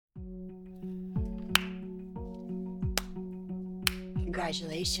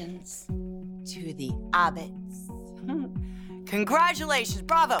Congratulations to the Abbotts. Congratulations,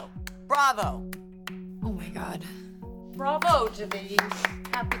 bravo, bravo. Oh my God. Bravo to the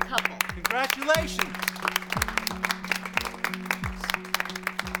happy couple. Congratulations.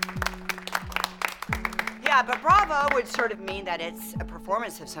 Yeah, but bravo would sort of mean that it's a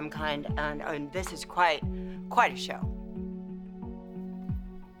performance of some kind, and this is quite a show.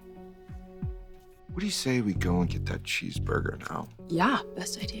 What do you say we go and get that cheeseburger now? Yeah,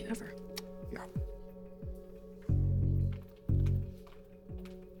 best idea ever. Yeah.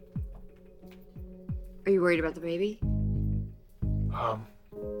 Are you worried about the baby?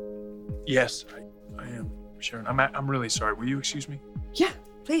 Yes, I am, Sharon. I'm really sorry. Will you excuse me? Yeah,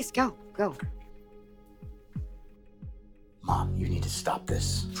 please, go. Mom, you need to stop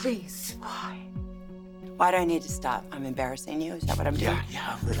this. Please. Why do I need to stop? I'm embarrassing you? Is that what I'm doing?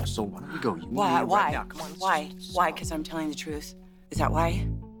 Yeah, a little. So why don't we go? You Why? and me right now. Come on, Why? Why? Because I'm telling the truth. Is that why?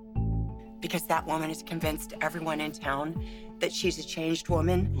 Because that woman is convinced everyone in town that she's a changed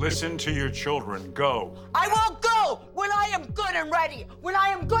woman. Listen to your children. Go. I will go when I am good and ready. When I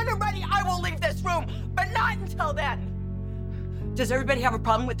am good and ready, I will leave this room, but not until then. Does everybody have a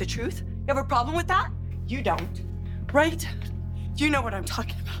problem with the truth? You have a problem with that? You don't, right? You know what I'm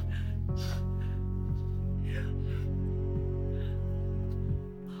talking about.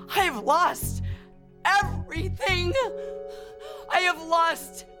 I have lost everything. I have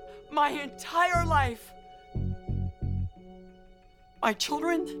lost my entire life. My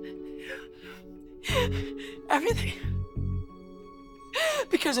children, everything.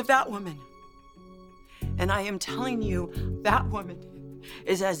 Because of that woman. And I am telling you, that woman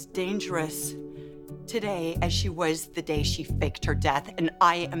is as dangerous today as she was the day she faked her death. And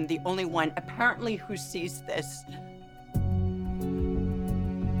I am the only one, apparently, who sees this.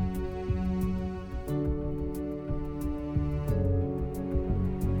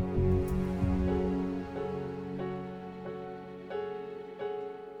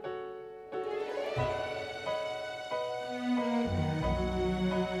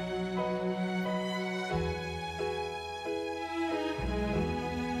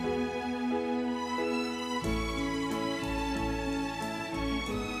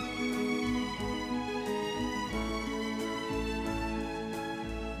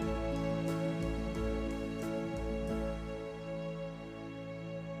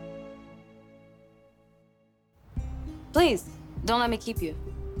 Please, don't let me keep you.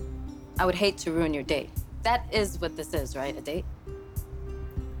 I would hate to ruin your date. That is what this is, right? A date?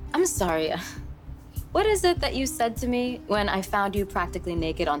 I'm sorry. What is it that you said to me when I found you practically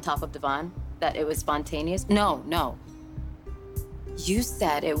naked on top of Devon? That it was spontaneous? No. You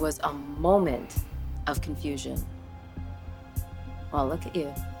said it was a moment of confusion. Well, look at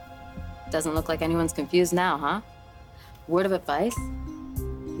you. Doesn't look like anyone's confused now, huh? Word of advice?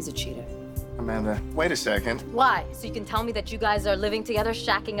 He's a cheater. Amanda, wait a second. Why? So you can tell me that you guys are living together,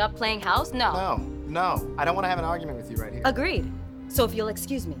 shacking up, playing house? No. No. I don't want to have an argument with you right here. Agreed. So if you'll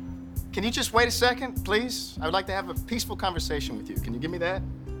excuse me. Can you just wait a second, please? I would like to have a peaceful conversation with you. Can you give me that?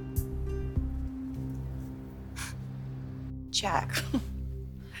 Jack.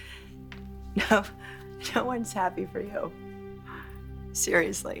 No one's happy for you.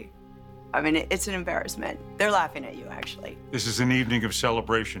 Seriously. I mean, it's an embarrassment. They're laughing at you, actually. This is an evening of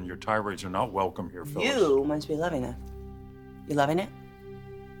celebration. Your tirades are not welcome here, Phyllis. You must be loving it. You loving it?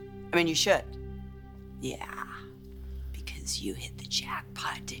 I mean, you should. Yeah, because you hit the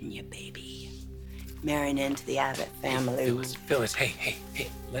jackpot, didn't you, baby? Marrying into the Abbott family. Phyllis, hey.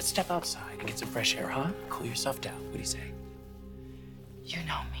 Let's step outside and get some fresh air, huh? Cool yourself down. What do you say? You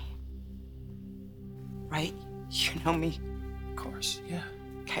know me. Right? You know me. Of course, yeah.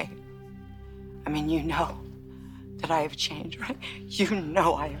 Okay. I mean, you know that I have changed, right? You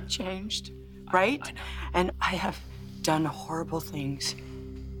know I have changed, right? I know. And I have done horrible things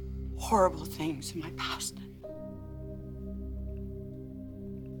in my past.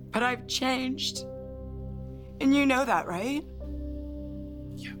 But I've changed. And you know that, right?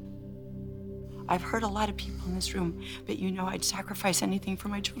 Yeah. I've hurt a lot of people in this room, but you know I'd sacrifice anything for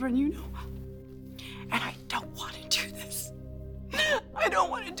my children, you know? And I don't want to do this. I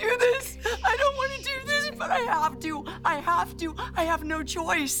don't want to do this. I don't want to do this, but I have to. I have no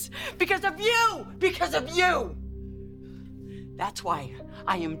choice. Because of you. That's why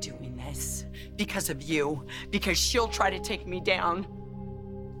I am doing this. Because of you. Because she'll try to take me down.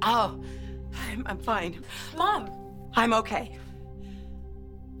 Oh, I'm fine. Mom! I'm okay.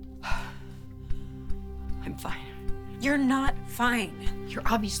 I'm fine. You're not fine. You're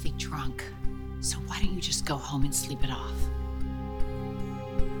obviously drunk. So why don't you just go home and sleep it off?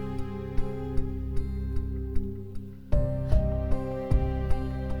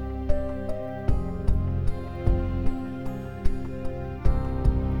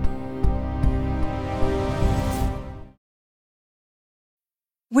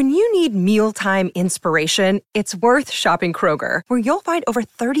 When you need mealtime inspiration, it's worth shopping Kroger, where you'll find over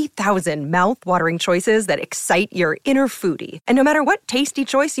 30,000 mouth-watering choices that excite your inner foodie. And no matter what tasty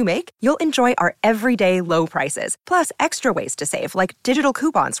choice you make, you'll enjoy our everyday low prices, plus extra ways to save, like digital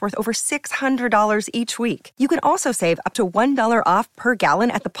coupons worth over $600 each week. You can also save up to $1 off per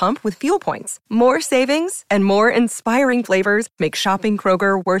gallon at the pump with fuel points. More savings and more inspiring flavors make shopping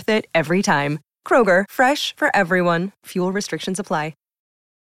Kroger worth it every time. Kroger, fresh for everyone. Fuel restrictions apply.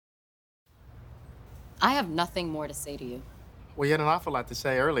 I have nothing more to say to you. Well, you had an awful lot to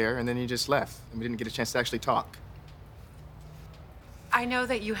say earlier, and then you just left, and we didn't get a chance to actually talk. I know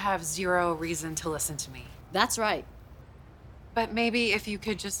that you have zero reason to listen to me. That's right. But maybe if you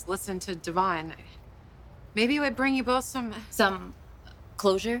could just listen to Devon, maybe it would bring you both some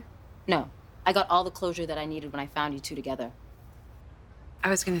closure? No. I got all the closure that I needed when I found you two together. I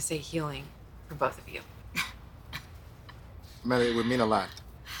was gonna say healing for both of you. Mary, it would mean a lot.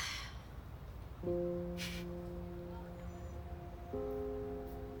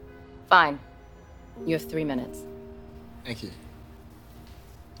 Fine. You have 3 minutes. Thank you.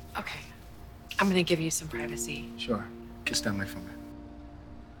 Okay. I'm gonna give you some privacy. Sure. Kiss down away from me.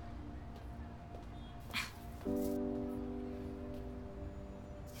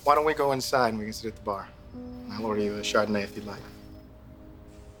 Why don't we go inside and we can sit at the bar? I'll order you a Chardonnay if you'd like.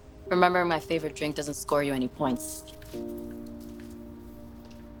 Remember, my favorite drink doesn't score you any points.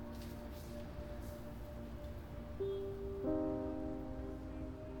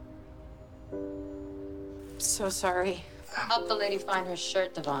 So sorry. Help the lady find her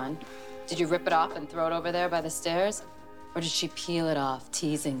shirt, Devon. Did you rip it off and throw it over there by the stairs? Or did she peel it off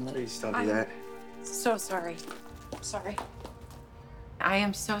teasingly? Please don't do that. So sorry. Sorry. I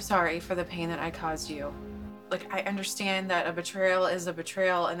am so sorry for the pain that I caused you. Like, I understand that a betrayal is a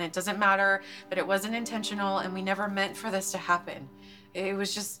betrayal, and it doesn't matter that it wasn't intentional, and we never meant for this to happen. It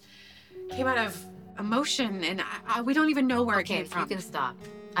was just came out of emotion, and we don't even know where it came from. You can stop.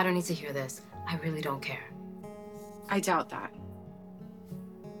 I don't need to hear this. I really don't care. I doubt that.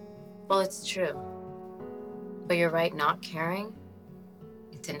 Well, it's true. But you're right, not caring,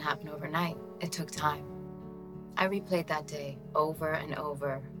 it didn't happen overnight. It took time. I replayed that day over and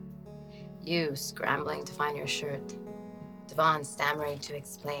over. You scrambling to find your shirt. Devon stammering to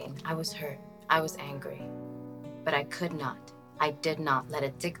explain. I was hurt. I was angry. But I could not. I did not let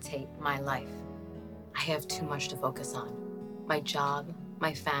it dictate my life. I have too much to focus on. My job,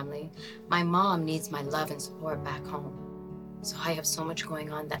 my family. My mom needs my love and support back home. So I have so much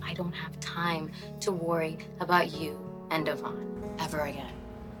going on that I don't have time to worry about you and Devon ever again.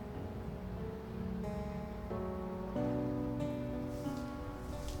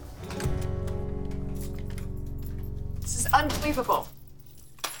 This is unbelievable.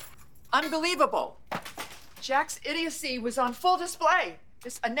 Unbelievable. Jack's idiocy was on full display.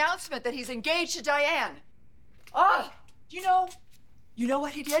 This announcement that he's engaged to Diane. You know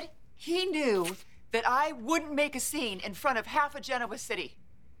what he did? He knew that I wouldn't make a scene in front of half of Genoa City.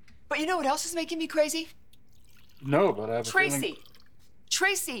 But you know what else is making me crazy? No, but I have a feeling...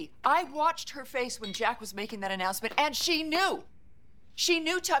 Tracy, I watched her face when Jack was making that announcement, and she knew. She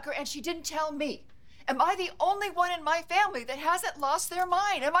knew, Tucker, and she didn't tell me. Am I the only one in my family that hasn't lost their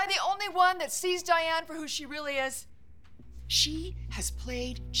mind? Am I the only one that sees Diane for who she really is? She has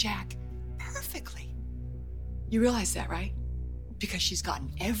played Jack perfectly. You realize that, right? Because she's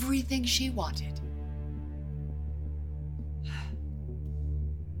gotten everything she wanted.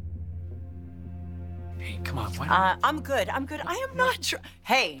 Hey, come on, why I'm good. I am not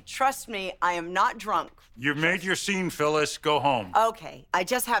Hey, trust me, I am not drunk. You've made your scene, Phyllis. Go home. Okay, I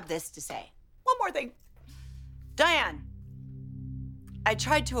just have this to say. One more thing. Diane, I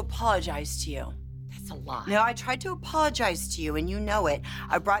tried to apologize to you. That's a lie. No, I tried to apologize to you, and you know it.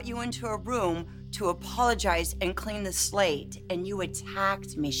 I brought you into a room to apologize and clean the slate, and you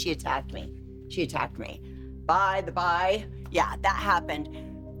attacked me. She attacked me. By the by, yeah, that happened.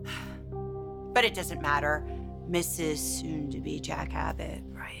 But it doesn't matter. Mrs. Soon-to-be Jack Abbott,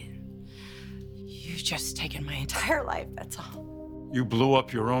 right? You've just taken my entire life, that's all. You blew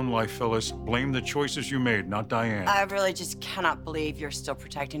up your own life, Phyllis. Blame the choices you made, not Diane. I really just cannot believe you're still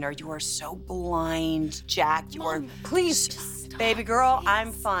protecting her. You are so blind, Jack. You are... Please just stop. Baby girl,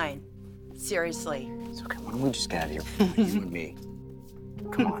 I'm fine. Seriously. It's okay. Why don't we just get out of here? You and me.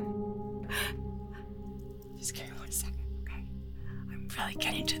 Come on. Just give me 1 second, okay? I'm really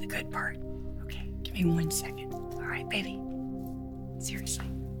getting to the good part. Okay, give me 1 second. All right, baby? Seriously.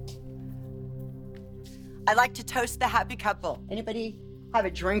 I'd like to toast the happy couple. Anybody have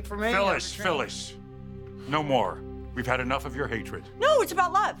a drink for me? Phyllis. No more. We've had enough of your hatred. No, it's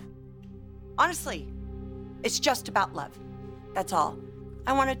about love. Honestly, it's just about love. That's all.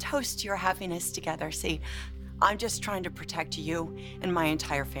 I want to toast your happiness together. See, I'm just trying to protect you and my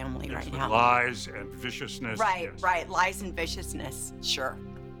entire family Yes, right with now. lies and viciousness. Right, yes. right. Lies and viciousness. Sure.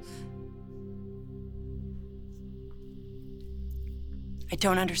 I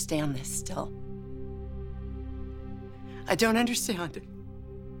don't understand this still. I don't understand it.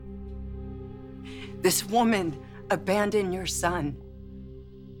 This woman abandoned your son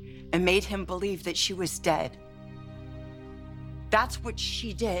and made him believe that she was dead. That's what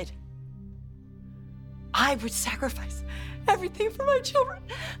she did. I would sacrifice everything for my children.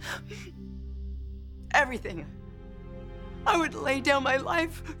 Everything. I would lay down my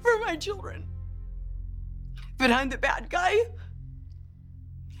life for my children. But I'm the bad guy.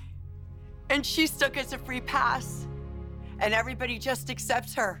 And she's stuck as a free pass. And everybody just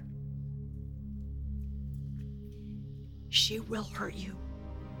accepts her. She will hurt you.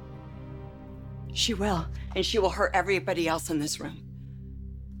 She will. And she will hurt everybody else in this room.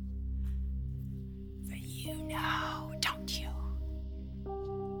 But you know, don't you?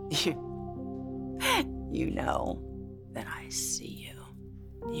 You know that I see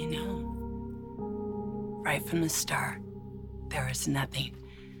you. You know? Right from the start, there is nothing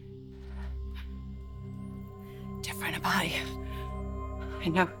different about you. I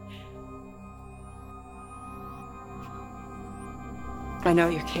know. I know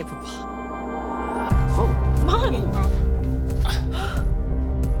you're capable. Oh, Mommy!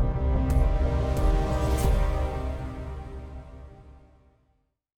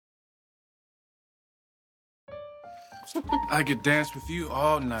 I could dance with you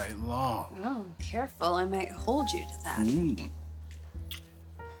all night long. Oh, careful. I might hold you to that.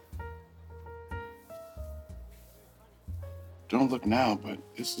 Don't look now, but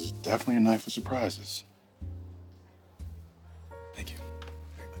this is definitely a night for surprises. Thank you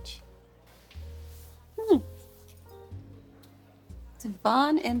very much.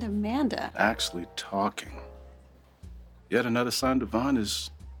 Devon and Amanda. Actually talking. Yet another sign Devon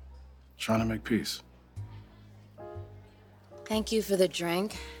is trying to make peace. Thank you for the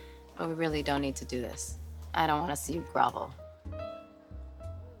drink, but we really don't need to do this. I don't want to see you grovel.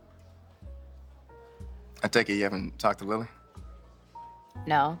 I take it you haven't talked to Lily?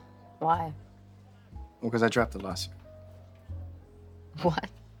 No? Why? Well, because I dropped the lawsuit. What?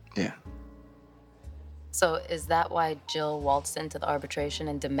 Yeah. So is that why Jill waltzed into the arbitration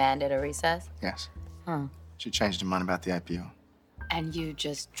and demanded a recess? Yes. Huh. She changed her mind about the IPO. And you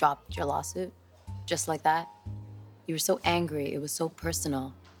just dropped your lawsuit? Just like that? You were so angry, it was so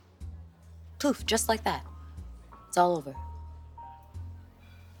personal. Poof, just like that. It's all over.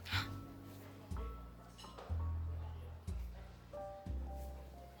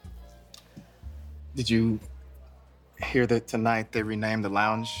 Did you hear that tonight they renamed the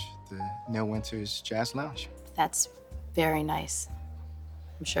lounge the Neil Winters Jazz Lounge? That's very nice.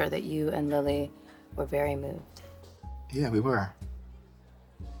 I'm sure that you and Lily were very moved. Yeah, we were.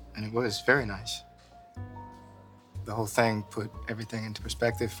 And it was very nice. The whole thing put everything into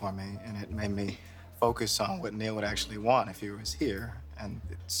perspective for me, and it made me focus on what Neil would actually want if he was here. And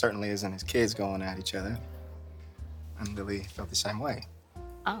it certainly isn't his kids going at each other. And Lily felt the same way.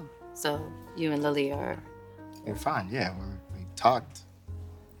 Oh, so you and Lily are... We're fine, yeah. We talked.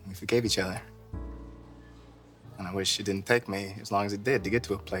 And we forgave each other. And I wish it didn't take me as long as it did to get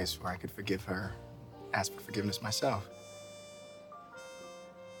to a place where I could forgive her, ask for forgiveness myself.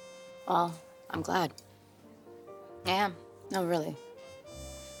 Well, I'm glad. I am. No, really.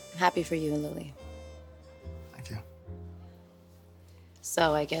 I'm happy for you and Lily. Thank you.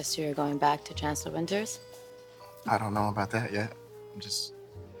 So I guess you're going back to Chancellor Winters? I don't know about that yet. I'm just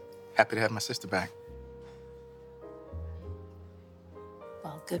happy to have my sister back.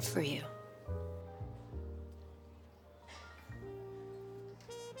 Well, good for you.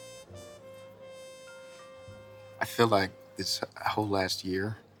 I feel like this whole last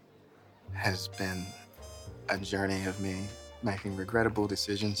year has been a journey of me making regrettable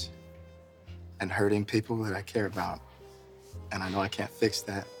decisions and hurting people that I care about. And I know I can't fix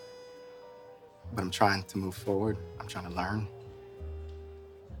that, but I'm trying to move forward. I'm trying to learn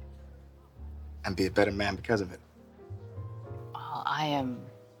and be a better man because of it. Well, I am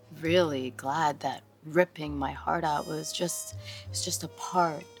really glad that ripping my heart out was just a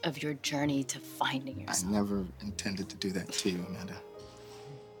part of your journey to finding yourself. I never intended to do that to you, Amanda.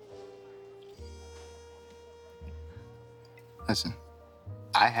 Listen,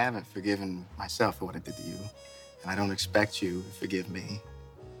 I haven't forgiven myself for what I did to you, and I don't expect you to forgive me.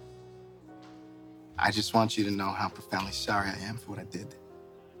 I just want you to know how profoundly sorry I am for what I did.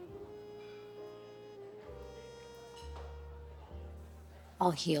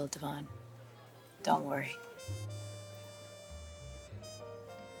 I'll heal, Devon. Don't worry.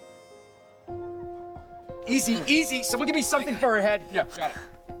 Easy, easy. Someone give me something for her head. Yeah, got it.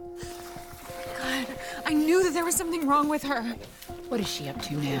 God, I knew that there was something wrong with her. What is she up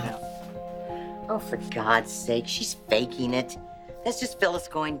to now? Oh, for God's sake, she's faking it. That's just Phyllis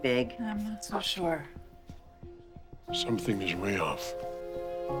going big. I'm not so sure. Something is way off.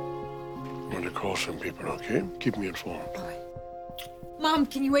 I'm going to call some people, okay? Keep me informed. Mom,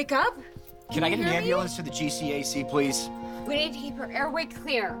 can you wake up? Can I get an hear me? ambulance to the GCAC, please? We need to keep her airway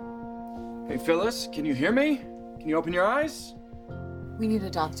clear. Hey, Phyllis, can you hear me? Can you open your eyes? We need a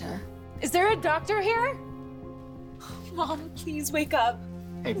doctor. Is there a doctor here? Mom, please wake up.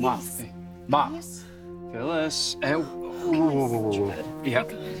 Hey, Mom. Hey, Mom. Yes? Phyllis. Ooh. Yeah.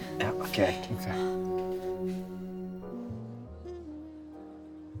 Yeah, okay.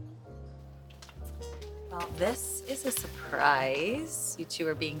 Well, this is a surprise. You two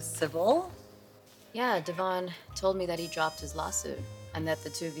are being civil. Yeah, Devon told me that he dropped his lawsuit and that the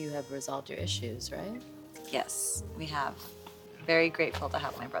two of you have resolved your issues, right? Yes, we have. Very grateful to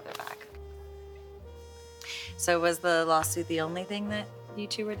have my brother back. So was the lawsuit the only thing that you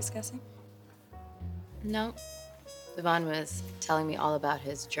two were discussing? No. Devon was telling me all about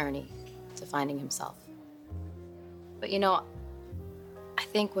his journey to finding himself. But you know, I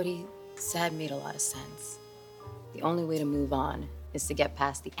think what he said made a lot of sense. The only way to move on is to get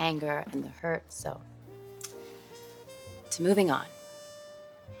past the anger and the hurt, so to moving on.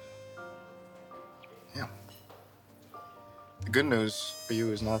 Yeah. The good news for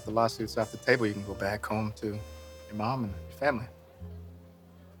you is now that the lawsuit's off the table, you can go back home to your mom and your family.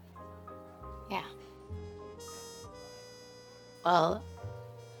 Yeah. Well,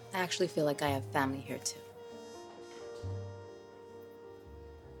 I actually feel like I have family here too.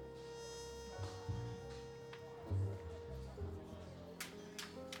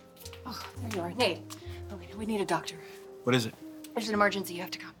 Oh, there you are. Nate, we need a doctor. What is it? There's an emergency. You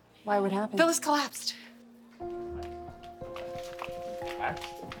have to come. Why? What happened? Phyllis collapsed.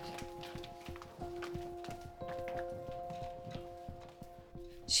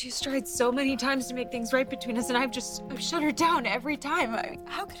 She's tried so many times to make things right between us, and I've shut her down every time.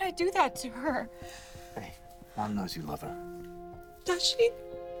 How could I do that to her? Hey, Mom knows you love her. Does she?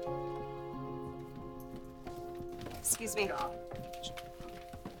 Excuse me.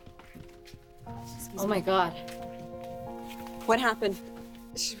 Oh my God. What happened?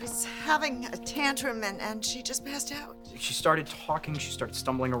 She was having a tantrum and she just passed out. She started talking, she started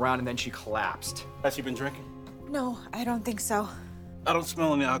stumbling around, and then she collapsed. Has she been drinking? No, I don't think so. I don't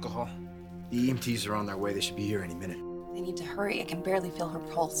smell any alcohol. The EMTs are on their way. They should be here any minute. They need to hurry. I can barely feel her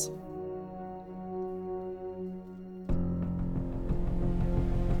pulse.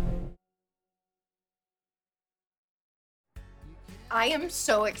 I am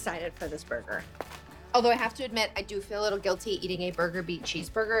so excited for this burger. Although I have to admit, I do feel a little guilty eating a burger beat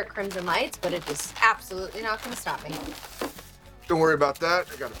cheeseburger at Crimson Lights, but it is absolutely not going to stop me. Don't worry about that.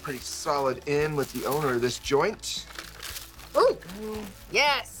 I got a pretty solid in with the owner of this joint. Ooh,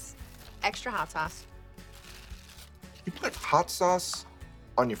 yes. Extra hot sauce. You put hot sauce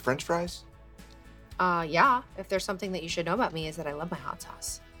on your French fries? Yeah. If there's something that you should know about me is that I love my hot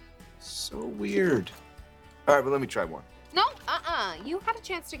sauce. So weird. All right, well, let me try one. No, You had a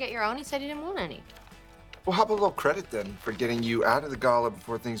chance to get your own. He said you didn't want any. Well, how about a little credit then for getting you out of the gala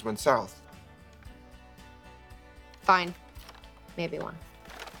before things went south? Fine. Maybe one.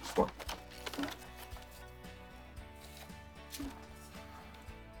 One.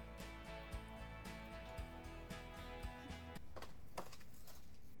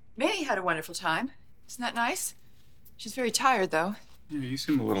 Manny had a wonderful time. Isn't that nice? She's very tired, though. Yeah, you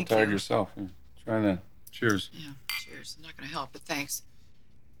seem a little Thank tired you. yourself. Yeah. Try that. Cheers. Yeah, cheers. Not gonna help, but thanks.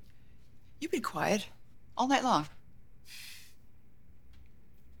 You've been quiet all night long.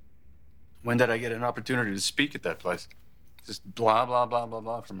 When did I get an opportunity to speak at that place? Just blah, blah, blah, blah,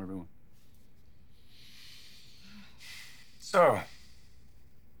 blah from everyone. So,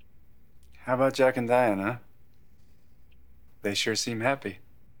 how about Jack and Diane, huh? They sure seem happy.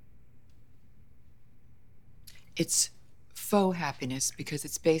 It's faux happiness because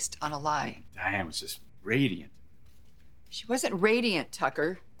it's based on a lie. Diane was just radiant. She wasn't radiant,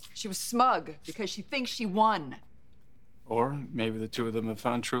 Tucker. She was smug because she thinks she won. Or maybe the two of them have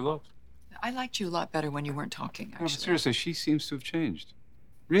found true love. I liked you a lot better when you weren't talking, No, actually. but seriously, she seems to have changed.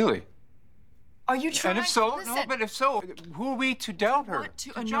 Really? Are you trying And if so, listen, no, but if so, who are we to doubt her? want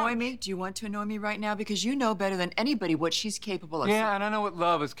to annoy me? Do you want to annoy me right now? Because you know better than anybody what she's capable of. Yeah, and I know what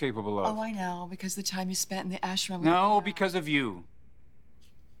love is capable of. Oh, I know, because the time you spent in the ashram. No, because of you.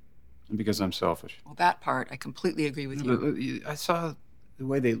 And because I'm selfish. Well, that part, I completely agree with you. I saw the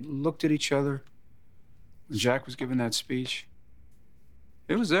way they looked at each other when Jack was giving that speech.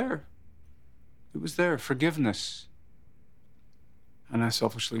 It was there. It was there, forgiveness. And I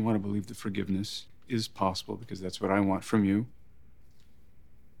selfishly want to believe that forgiveness is possible because that's what I want from you.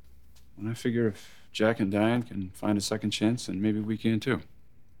 And I figure if Jack and Diane can find a second chance, then maybe we can too.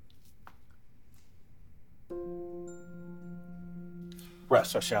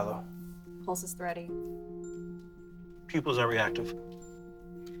 Breasts are shallow. Pulse is thready. Pupils are reactive.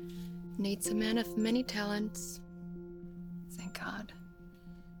 Nate's a man of many talents. Thank God.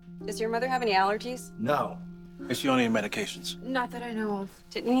 Does your mother have any allergies? No. Is she on any medications? Not that I know of.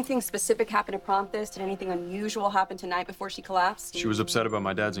 Did anything specific happen to prompt this? Did anything unusual happen tonight before she collapsed? She was upset about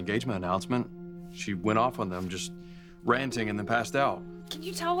my dad's engagement announcement. She went off on them, just ranting and then passed out. Can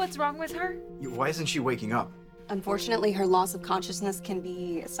you tell what's wrong with her? Why isn't she waking up? Unfortunately, her loss of consciousness can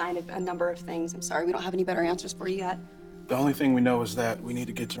be a sign of a number of things. I'm sorry, we don't have any better answers for you yet. The only thing we know is that we need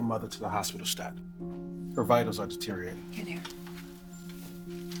to get your mother to the hospital stat. Her vitals are deteriorating. Get here.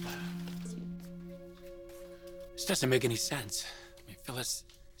 This doesn't make any sense. I mean, Phyllis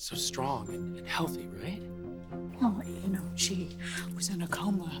is so strong and healthy, right? Well, you know, she was in a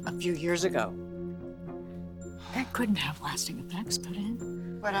coma a few years ago. That couldn't have lasting effects, could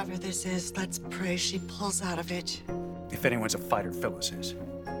it? Whatever this is, let's pray she pulls out of it. If anyone's a fighter, Phyllis is.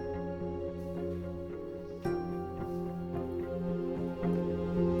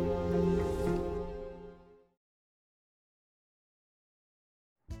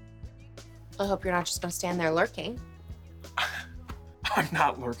 I hope you're not just gonna stand there lurking. I'm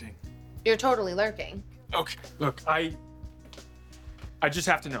not lurking. You're totally lurking. Okay, look, I just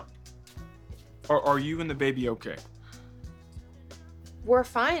have to know. Are you and the baby okay? We're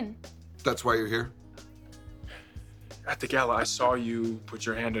fine. That's why you're here? At the gala, I saw you put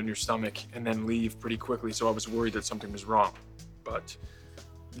your hand on your stomach and then leave pretty quickly, so I was worried that something was wrong. But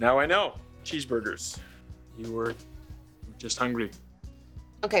now I know. Cheeseburgers. You were just hungry.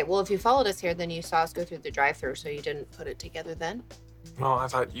 Okay, well, if you followed us here, then you saw us go through the drive-thru, so you didn't put it together then? Well, I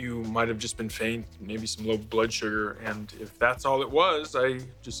thought you might have just been faint, maybe some low blood sugar, and if that's all it was, I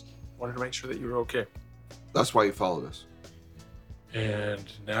just wanted to make sure that you were okay. That's why you followed us.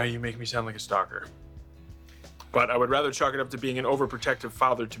 And now you make me sound like a stalker. But I would rather chalk it up to being an overprotective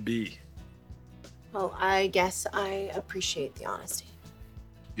father-to-be. Well, I guess I appreciate the honesty.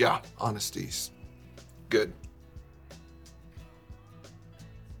 Yeah, honesty's good.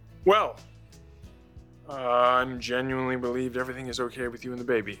 Well, I'm genuinely relieved everything is okay with you and the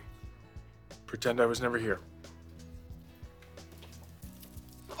baby. Pretend I was never here.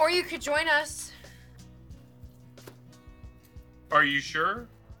 Or you could join us. Are you sure?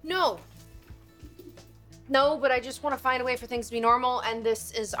 No. No, but I just want to find a way for things to be normal, and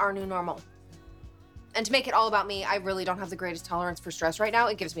this is our new normal. And to make it all about me, I really don't have the greatest tolerance for stress right now.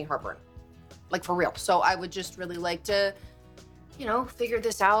 It gives me heartburn. Like, for real. So I would just really like to, you know, figure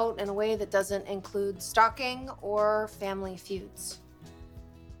this out in a way that doesn't include stalking or family feuds.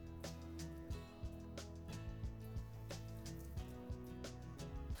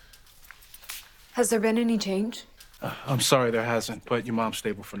 Has there been any change? I'm sorry there hasn't, but your mom's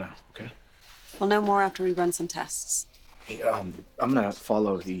stable for now, okay? We'll know more after we run some tests. Hey, I'm gonna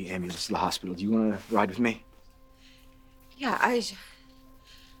follow the ambulance to the hospital. Do you wanna ride with me? Yeah, I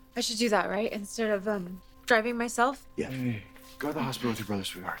should do that, right? Instead of driving myself? Yeah. Go to the hospital with your brother,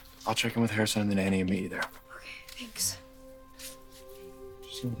 sweetheart. I'll check in with Harrison and the nanny and meet you there. Thanks.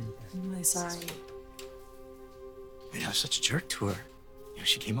 I'm really sorry. Man, I was such a jerk to her. You know,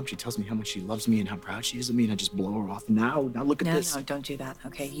 she came up, she tells me how much she loves me and how proud she is of me, and I just blow her off. Now look at this. No, don't do that,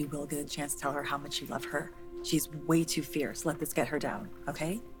 okay? You will get a chance to tell her how much you love her. She's way too fierce. Let this get her down,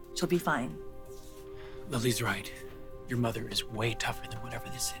 okay? She'll be fine. Lily's right. Your mother is way tougher than whatever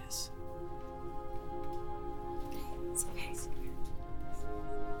this is. It's okay.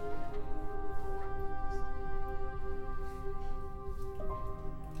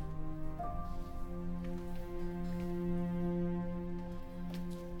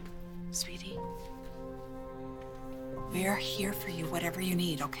 Sweetie, we're here for you, whatever you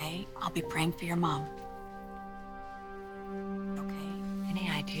need, okay? I'll be praying for your mom. Okay? Any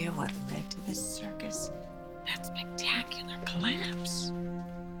idea what led to this circus? That spectacular collapse.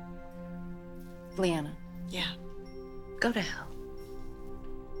 Leanna. Yeah. Go to hell.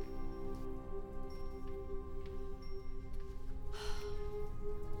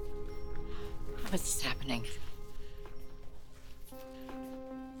 What's happening?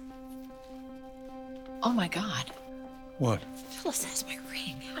 Oh my God. What? Phyllis has my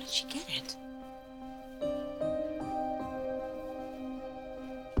ring. How did she get it?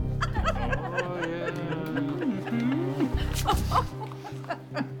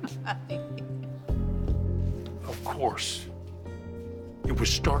 Of course. It was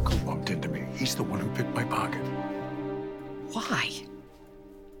Stark who bumped into me. He's the one who picked my pocket. Why?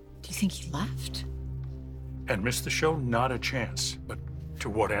 Do you think he left? And missed the show? Not a chance. But to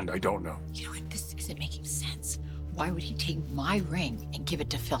what end, I don't know. You know what? This isn't making sense. Why would he take my ring and give it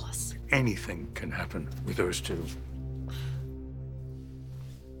to Phyllis? Anything can happen with those two.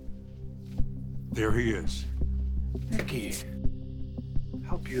 There he is. Nikki,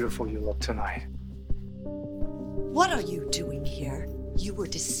 how beautiful you look tonight. What are you doing here? You were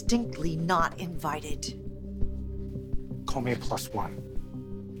distinctly not invited. Call me a +1.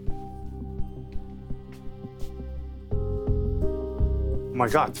 Oh my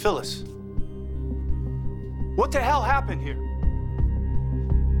God, Phyllis. What the hell happened here?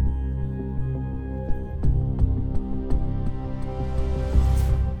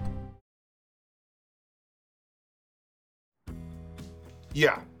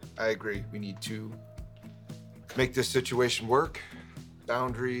 Yeah, I agree. We need to make this situation work.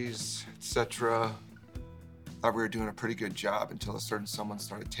 Boundaries, etc. Thought we were doing a pretty good job until a certain someone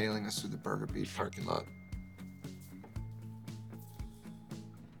started tailing us through the Burger Beat parking lot.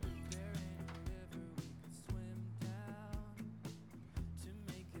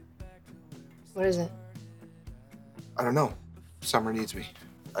 What is it? I don't know. Summer needs me.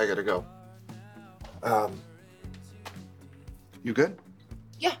 I gotta go. You good?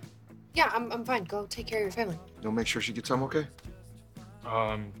 Yeah. Yeah, I'm fine. Go take care of your family. You'll make sure she gets home okay?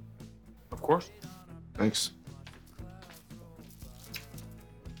 Of course. Thanks.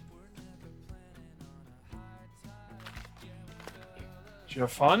 Did you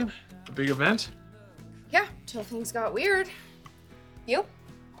have fun? The big event? Yeah, till things got weird. You?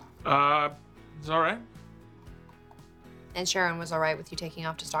 It's all right. And Sharon was all right with you taking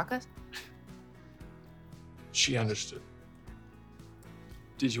off to stalk us? She understood.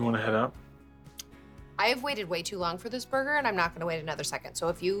 Did you want to head out? I have waited way too long for this burger, and I'm not going to wait another second. So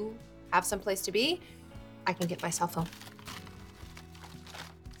if you have someplace to be, I can get my cell phone.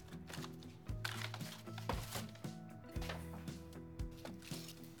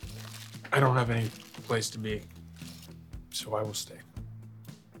 I don't have any place to be, so I will stay.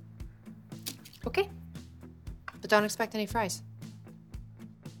 Okay. But don't expect any fries.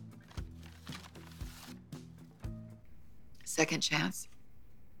 Second chance?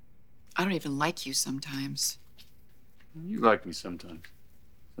 I don't even like you sometimes. You like me sometimes.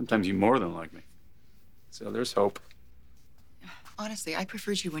 Sometimes you more than like me. So there's hope. Honestly, I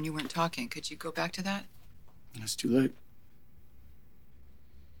preferred you when you weren't talking. Could you go back to that? It's too late.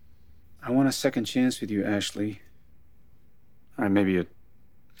 I want a second chance with you, Ashley. Maybe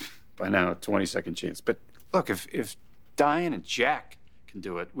by now, a 20-second chance. But look, if Diane and Jack can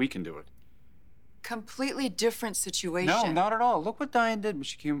do it, we can do it. Completely different situation. No, not at all. Look what Diane did when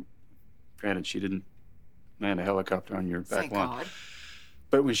she came. Granted, she didn't land a helicopter on your back Thank lawn. God.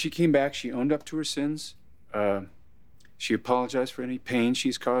 But when she came back, she owned up to her sins. She apologized for any pain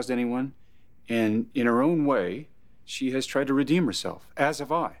she's caused anyone. And in her own way, she has tried to redeem herself, as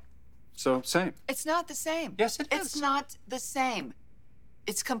have I. So, same. It's not the same. Yes, it is. It's not the same.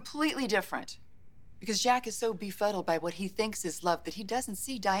 It's completely different. Because Jack is so befuddled by what he thinks is love that he doesn't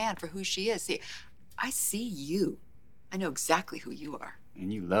see Diane for who she is. See, I see you. I know exactly who you are.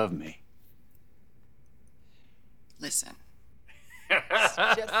 And you love me. Listen. Just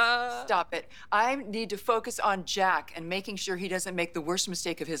stop it. I need to focus on Jack and making sure he doesn't make the worst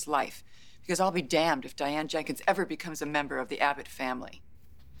mistake of his life. Because I'll be damned if Diane Jenkins ever becomes a member of the Abbott family.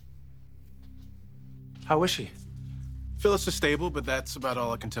 How is she? Phyllis is stable, but that's about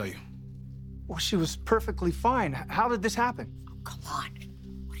all I can tell you. Well, she was perfectly fine. How did this happen? Come on.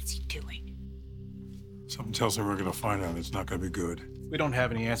 What is he doing? Something tells me we're gonna find out. It's not gonna be good. We don't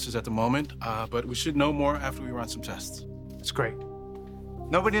have any answers at the moment, but we should know more after we run some tests. It's great.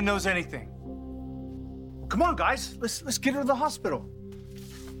 Nobody knows anything. Come on, guys. Let's get her to the hospital.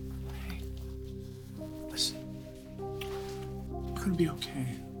 Hey, listen. I'm gonna be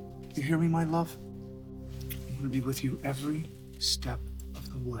okay. You hear me, my love? I'm gonna be with you every step of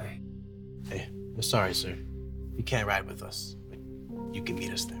the way. Hey, I'm sorry, sir. You can't ride with us, but you can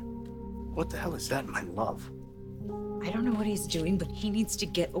meet us there. What the hell is that, my love? I don't know what he's doing, but he needs to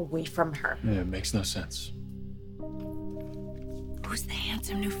get away from her. Yeah, it makes no sense. Who's the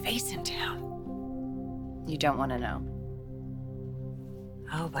handsome new face in town? You don't want to know.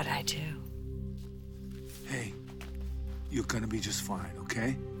 Oh, but I do. Hey, you're gonna be just fine,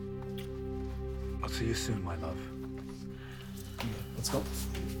 okay? I'll see you soon, my love. Let's go.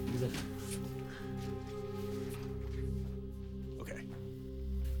 Okay.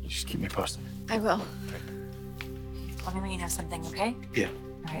 You just keep me posted. I will. Let me know when you have something, okay? Yeah.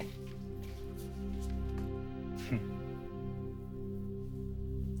 All right.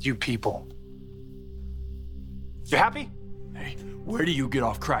 You people. You happy? Hey, where do you get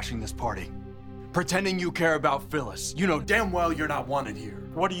off crashing this party? Pretending you care about Phyllis. You know damn well you're not wanted here.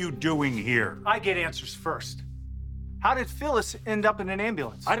 What are you doing here? I get answers first. How did Phyllis end up in an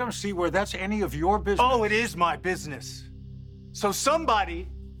ambulance? I don't see where that's any of your business. Oh, it is my business. So somebody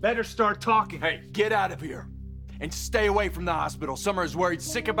better start talking. Hey, get out of here and stay away from the hospital. Summer is worried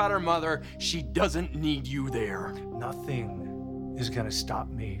sick about her mother. She doesn't need you there. Nothing is gonna stop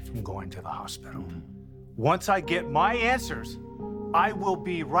me from going to the hospital. Once I get my answers, I will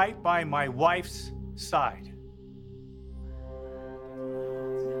be right by my wife's side.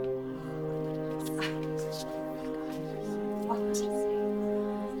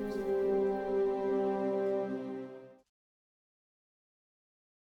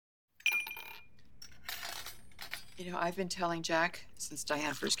 You know, I've been telling Jack since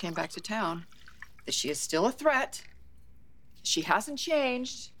Diane first came back to town that she is still a threat. She hasn't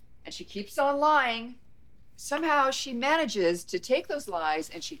changed, and she keeps on lying. Somehow she manages to take those lies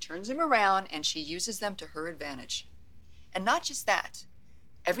and she turns them around and she uses them to her advantage. And not just that.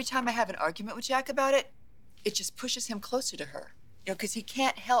 Every time I have an argument with Jack about it, it just pushes him closer to her. You know, because he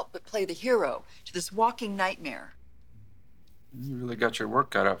can't help but play the hero to this walking nightmare. You really got your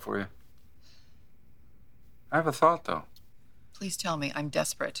work cut out for you. I have a thought, though. Please tell me, I'm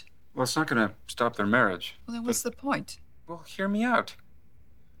desperate. Well, it's not going to stop their marriage. Well, then what's the point? Well, hear me out.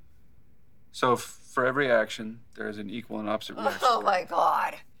 So, for every action, there is an equal and opposite reaction. Oh, my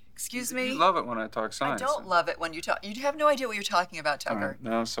God. Excuse me? You love it when I talk I science. don't love it when you talk. You have no idea what you're talking about, All Tucker. right,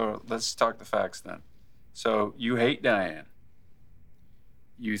 no, so let's talk the facts then. So, you hate Diane.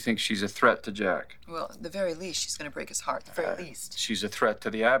 You think she's a threat to Jack. Well, at the very least, she's going to break his heart. At the very least. She's a threat to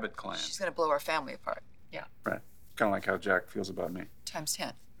the Abbott clan. She's going to blow our family apart. Yeah. Right. Kind of like how Jack feels about me. Times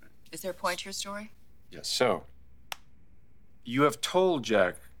 10. Is there a point to your story? Yes. So, you have told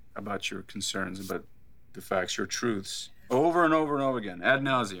Jack about your concerns, about the facts, your truths, over and over and over again, ad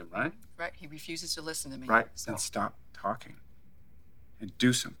nauseum, right? Right. He refuses to listen to me. Right. Then stop talking and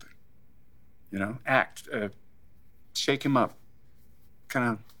do something. You know, act. Shake him up. Kind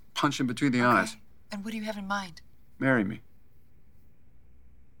of punch him between the eyes. And what do you have in mind? Marry me.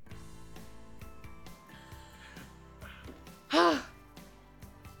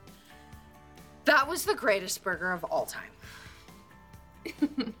 That was the greatest burger of all time.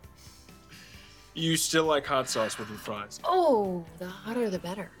 You still like hot sauce with your fries? Oh, the hotter the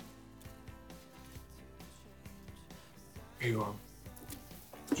better. You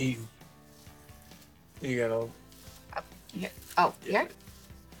gotta. Yeah. Oh, here?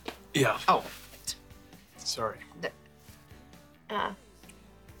 Yeah. Oh. Sorry.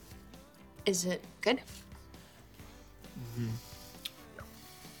 Is it good? Mm-hmm.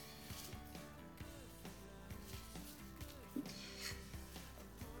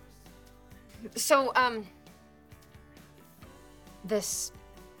 So, this,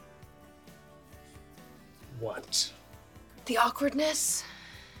 What? the awkwardness,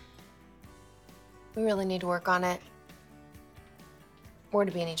 we really need to work on it. We're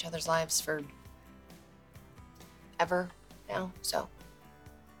to be in each other's lives for ever now, so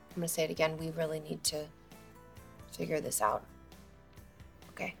I'm gonna say it again. We really need to figure this out.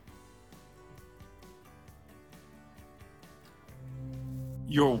 Okay?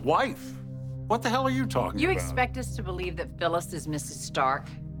 Your wife? What the hell are you talking You about? expect us to believe that Phyllis is Mrs. Stark?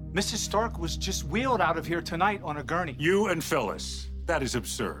 Mrs. Stark was just wheeled out of here tonight on a gurney. You and Phyllis. That is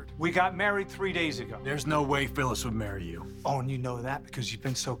absurd. We got married 3 days ago. There's no way Phyllis would marry you. Oh, and you know that because you've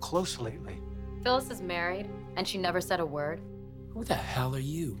been so close lately. Phyllis is married, and she never said a word. Who the hell are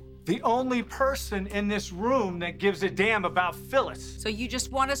you? The only person in this room that gives a damn about Phyllis. So you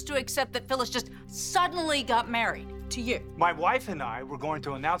just want us to accept that Phyllis just suddenly got married to you? My wife and I were going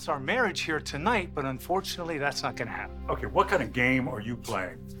to announce our marriage here tonight, but unfortunately, that's not going to happen. Okay, what kind of game are you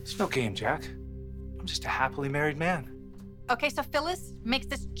playing? It's no game, Jack. I'm just a happily married man. Okay, so Phyllis makes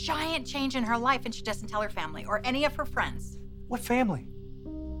this giant change in her life and she doesn't tell her family or any of her friends. What family?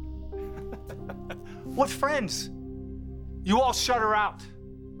 What friends? You all shut her out.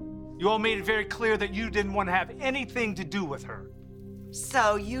 You all made it very clear that you didn't want to have anything to do with her.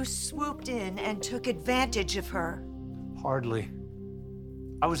 So you swooped in and took advantage of her. Hardly.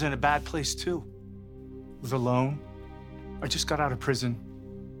 I was in a bad place too. Was alone. I just got out of prison.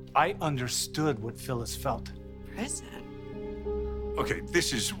 I understood what Phyllis felt. Prison? Okay,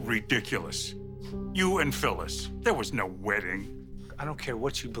 this is ridiculous. You and Phyllis. There was no wedding. I don't care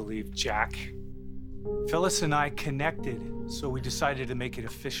what you believe, Jack. Phyllis and I connected, so we decided to make it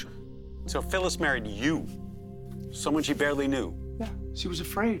official. So Phyllis married you, someone she barely knew. Yeah, she was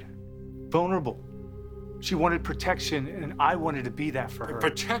afraid, vulnerable. She wanted protection, and I wanted to be that for her.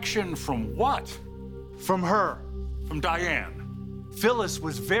 Protection from what? From her. From Diane. Phyllis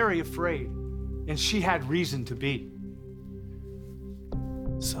was very afraid, and she had reason to be.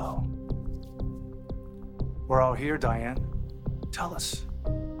 So, we're all here, Diane. Tell us,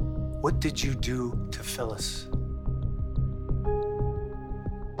 what did you do to Phyllis?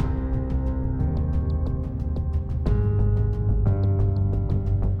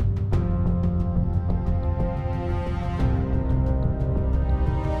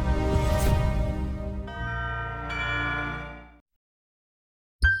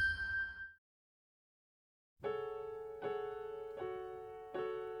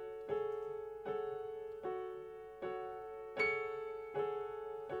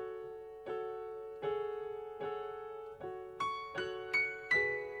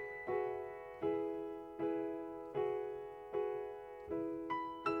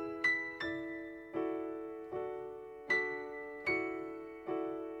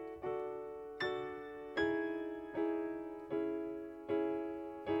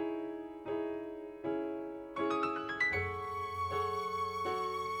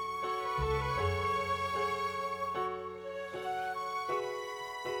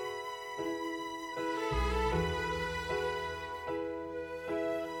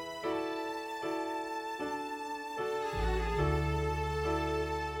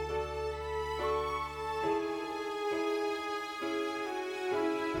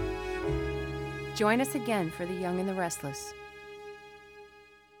 Join us again for The Young and the Restless.